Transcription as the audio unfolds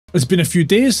It's been a few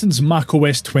days since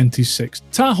macOS 26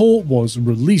 Tahoe was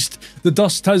released. The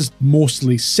dust has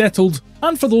mostly settled,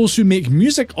 and for those who make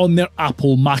music on their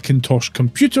Apple Macintosh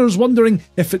computers wondering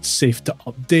if it's safe to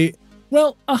update,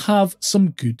 well, I have some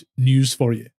good news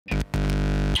for you.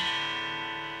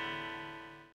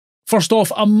 First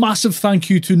off, a massive thank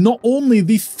you to not only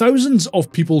the thousands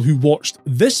of people who watched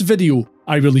this video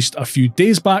I released a few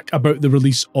days back about the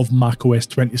release of macOS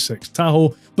 26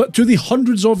 Tahoe, but to the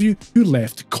hundreds of you who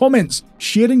left comments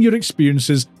sharing your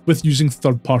experiences with using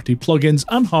third-party plugins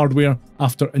and hardware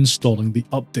after installing the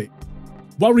update.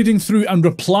 While reading through and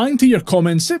replying to your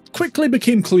comments, it quickly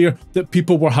became clear that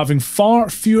people were having far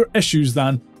fewer issues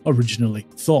than originally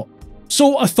thought.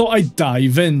 So I thought I'd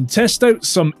dive in, test out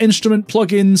some instrument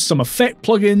plugins, some effect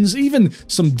plugins, even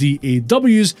some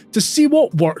DAWs to see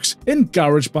what works in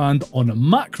GarageBand on a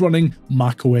Mac running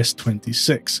macOS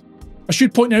 26. I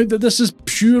should point out that this is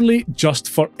purely just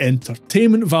for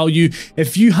entertainment value.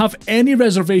 If you have any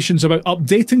reservations about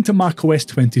updating to macOS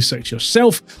 26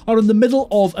 yourself, are in the middle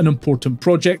of an important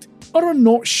project, or are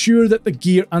not sure that the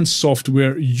gear and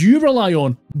software you rely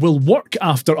on will work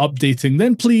after updating,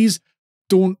 then please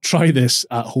don't try this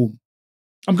at home.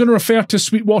 I'm going to refer to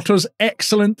Sweetwater's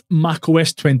excellent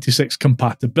macOS 26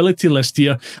 compatibility list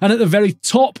here, and at the very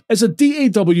top is a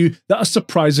DAW that a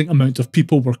surprising amount of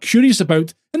people were curious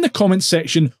about in the comments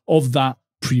section of that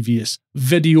previous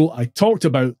video I talked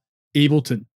about,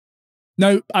 Ableton.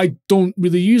 Now, I don't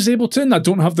really use Ableton, I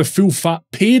don't have the full-fat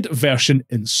paid version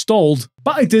installed,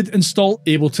 but I did install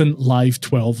Ableton Live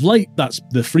 12 Lite, that's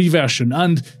the free version,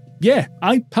 and yeah,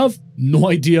 I have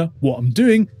no idea what I'm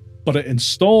doing, but it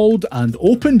installed and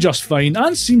opened just fine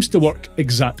and seems to work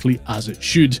exactly as it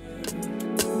should.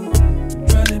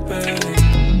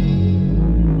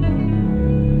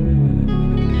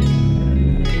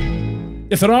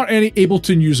 If there are any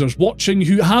Ableton users watching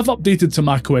who have updated to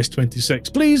macOS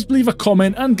 26, please leave a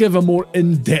comment and give a more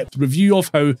in-depth review of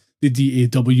how the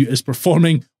DAW is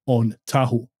performing on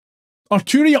Tahoe.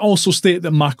 Arturia also state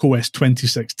that macOS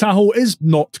 26 Tahoe is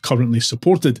not currently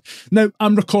supported. Now,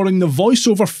 I'm recording the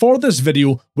voiceover for this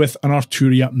video with an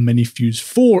Arturia Mini Fuse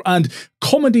 4, and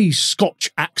comedy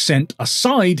Scotch accent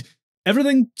aside,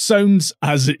 everything sounds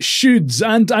as it should,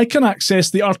 and I can access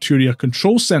the Arturia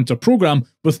Control Center program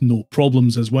with no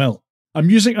problems as well. I'm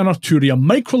using an Arturia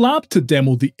Microlab to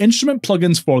demo the instrument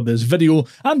plugins for this video,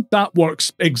 and that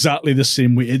works exactly the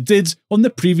same way it did on the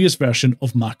previous version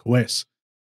of macOS.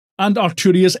 And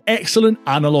Arturia's excellent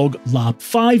analog Lab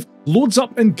 5 loads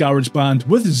up in GarageBand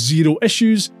with zero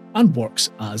issues and works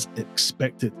as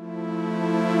expected.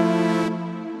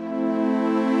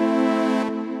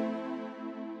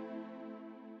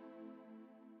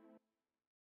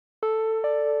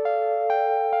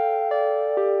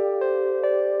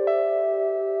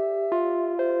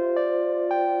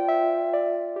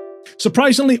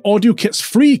 Surprisingly, AudioKit's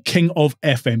free King of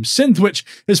FM synth, which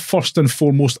is first and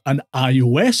foremost an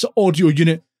iOS audio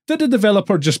unit that the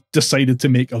developer just decided to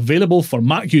make available for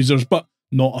Mac users but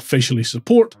not officially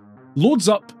support, loads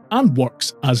up and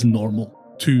works as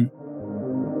normal too.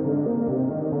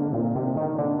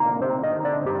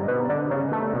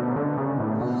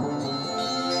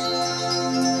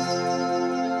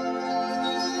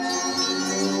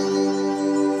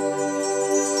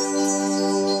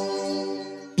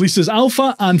 Lisa's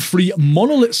Alpha and free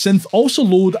Monolith synth also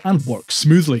load and work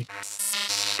smoothly.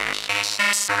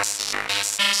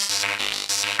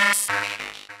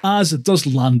 As does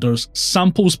Lander's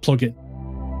Samples plugin.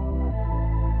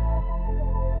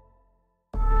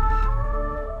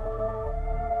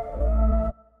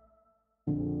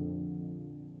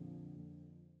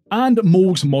 And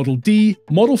Moog's Model D,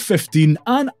 Model 15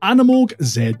 and Animoog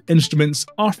Z instruments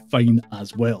are fine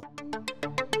as well.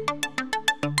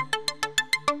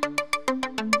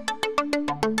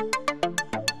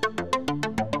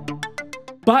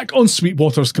 Back on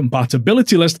Sweetwater's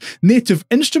compatibility list, Native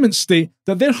Instruments state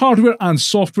that their hardware and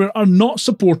software are not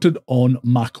supported on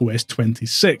macOS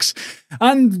 26,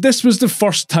 and this was the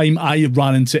first time I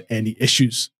ran into any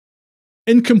issues.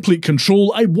 In Complete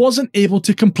Control, I wasn't able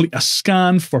to complete a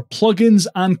scan for plugins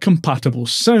and compatible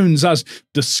sounds, as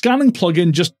the scanning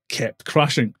plugin just kept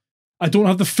crashing. I don't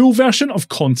have the full version of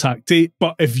Contact 8,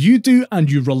 but if you do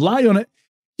and you rely on it,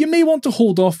 you may want to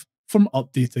hold off from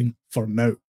updating for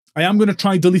now. I am going to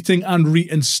try deleting and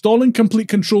reinstalling Complete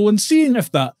Control and seeing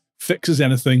if that fixes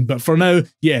anything, but for now,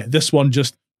 yeah, this one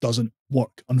just doesn't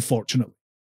work, unfortunately.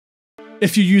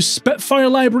 If you use Spitfire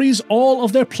libraries, all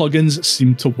of their plugins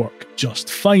seem to work just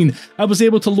fine. I was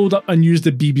able to load up and use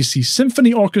the BBC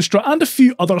Symphony Orchestra and a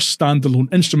few other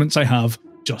standalone instruments I have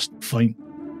just fine.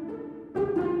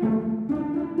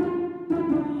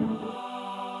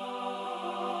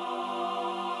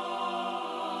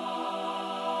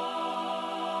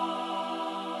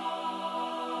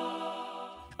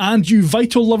 and you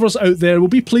Vital lovers out there will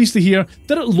be pleased to hear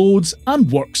that it loads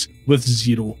and works with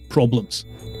zero problems.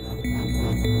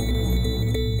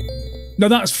 Now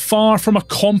that's far from a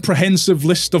comprehensive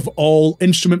list of all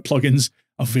instrument plugins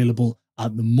available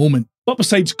at the moment, but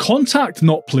besides Contact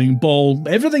not playing ball,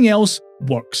 everything else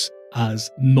works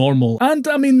as normal, and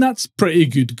I mean that's pretty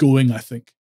good going, I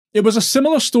think. It was a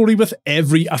similar story with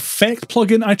every effect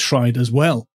plugin I tried as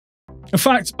well. In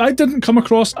fact, I didn't come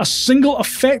across a single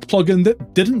effect plugin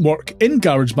that didn't work in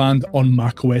GarageBand on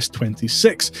macOS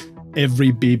 26.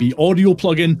 Every Baby Audio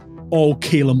plugin, all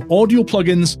Calum Audio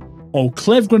plugins, all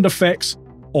Cleveland effects,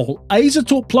 all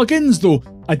Isotope plugins, though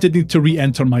I did need to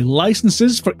re-enter my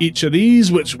licenses for each of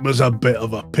these, which was a bit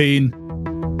of a pain.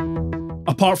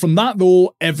 Apart from that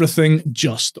though, everything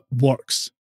just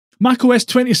works. macOS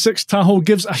 26 Tahoe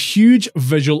gives a huge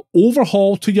visual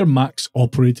overhaul to your Mac's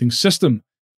operating system,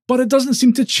 but it doesn't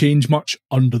seem to change much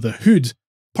under the hood,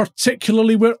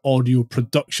 particularly where audio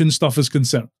production stuff is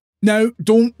concerned. Now,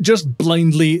 don't just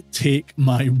blindly take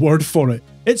my word for it.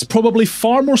 It's probably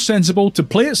far more sensible to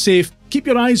play it safe, keep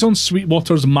your eyes on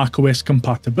Sweetwater's macOS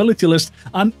compatibility list,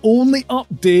 and only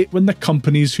update when the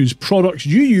companies whose products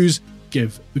you use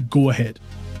give the go-ahead.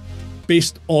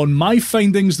 Based on my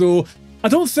findings though, I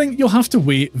don't think you'll have to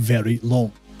wait very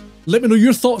long. Let me know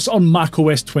your thoughts on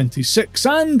macOS 26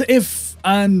 and if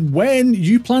and when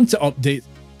you plan to update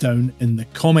down in the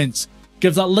comments.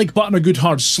 Give that like button a good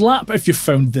hard slap if you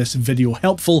found this video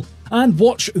helpful, and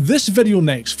watch this video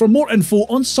next for more info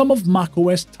on some of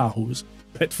macOS Tahoe's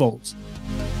pitfalls.